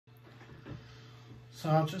So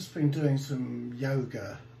I've just been doing some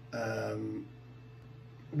yoga.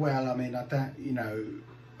 Well, I mean, I downloaded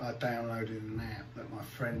an app that my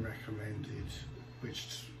friend recommended,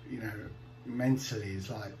 which, mentally is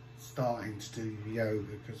like starting to do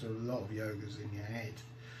yoga, because a lot of yoga's in your head.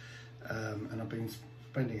 And I've been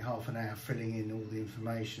spending half an hour filling in all the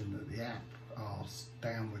information that the app asks.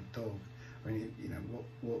 Downward dog. I mean,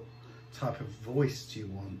 what type of voice do you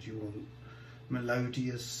want? Do you want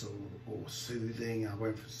melodious or soothing? I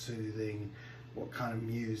went for soothing. What kind of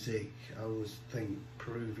music? I always think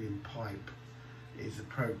Peruvian pipe is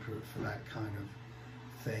appropriate for that kind of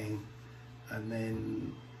thing. And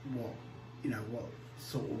then what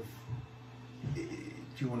sort of, do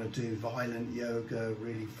you want to do violent yoga,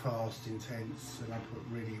 really fast, intense? And I put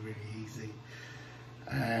really, really easy.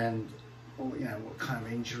 And what kind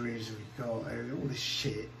of injuries have you got? All this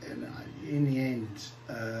shit. And in the end,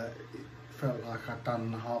 it felt like I'd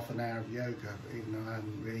done half an hour of yoga, even though I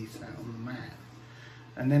hadn't really sat on the mat.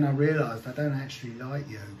 And then I realised I don't actually like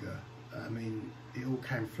yoga. I mean, it all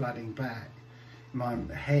came flooding back. In my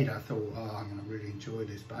head, I thought, oh, I'm going to really enjoy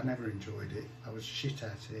this, but I never enjoyed it. I was shit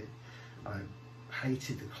at it. I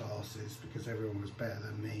hated the classes because everyone was better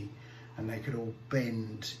than me, and they could all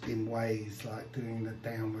bend in ways like doing the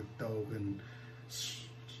downward dog and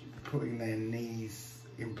putting their knees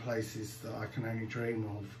in places that I can only dream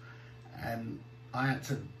of. And I had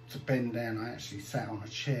to bend down. I actually sat on a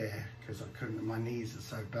chair because I couldn't, my knees are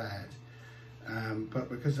so bad. But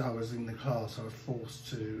because I was in the class, I was forced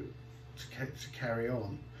to carry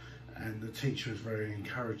on, and the teacher was very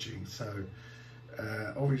encouraging. So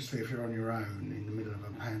obviously, if you're on your own in the middle of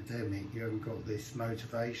a pandemic, you haven't got this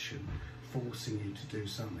motivation forcing you to do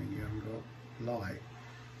something you haven't got like.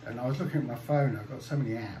 And I was looking at my phone. I've got so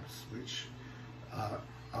many apps which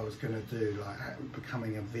I was going to do, like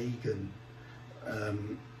becoming a vegan,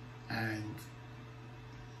 and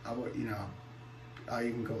I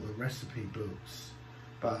even got the recipe books,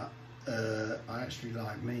 but I actually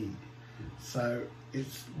like meat. So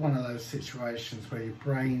it's one of those situations where your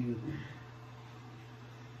brain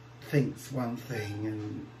thinks one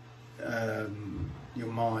thing and your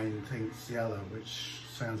mind thinks the other, which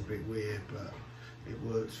sounds a bit weird, but it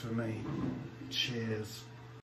works for me. Cheers.